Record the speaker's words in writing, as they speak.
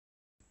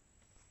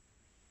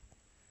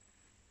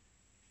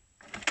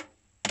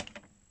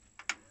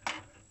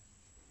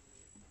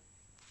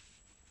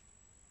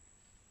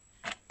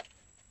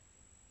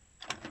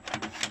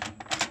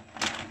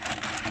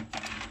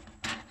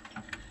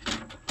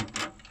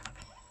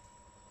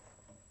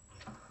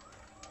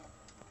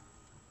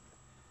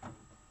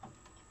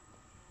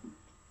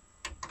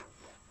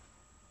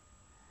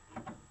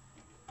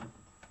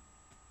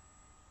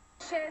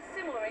share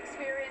similar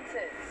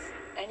experiences.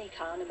 Any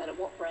car, no matter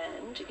what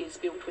brand, is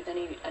built with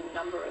a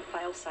number of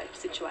fail-safe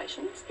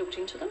situations built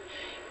into them.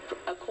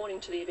 According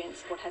to the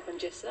events, what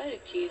happened yesterday,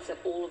 it appears that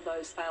all of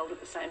those failed at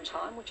the same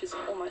time, which is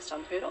almost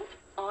unheard of.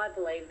 I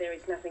believe there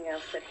is nothing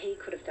else that he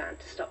could have done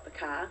to stop the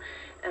car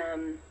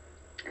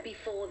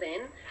before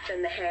then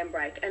than the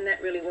handbrake, and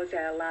that really was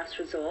our last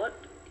resort.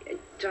 I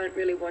don't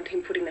really want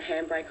him putting the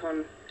handbrake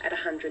on at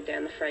 100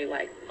 down the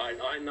freeway.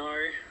 I know.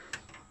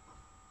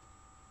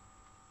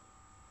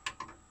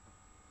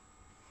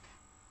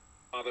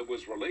 Father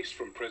was released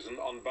from prison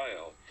on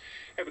bail.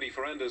 Ebony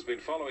Ferranda has been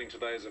following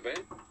today's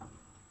event.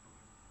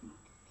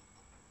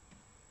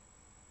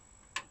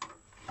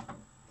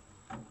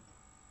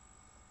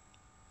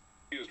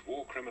 Accused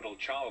war criminal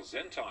Charles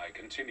Zentai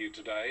continued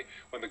today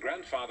when the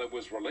grandfather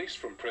was released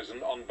from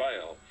prison on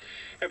bail.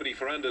 Ebony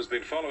Ferranda has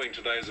been following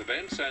today's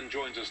events and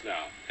joins us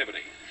now.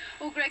 Ebony.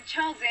 Well, Greg,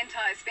 Charles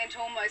Zentai spent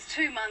almost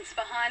 2 months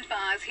behind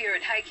bars here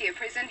at HiFi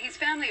Prison. His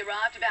family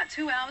arrived about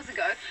 2 hours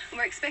ago and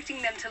we're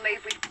expecting them to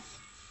leave with...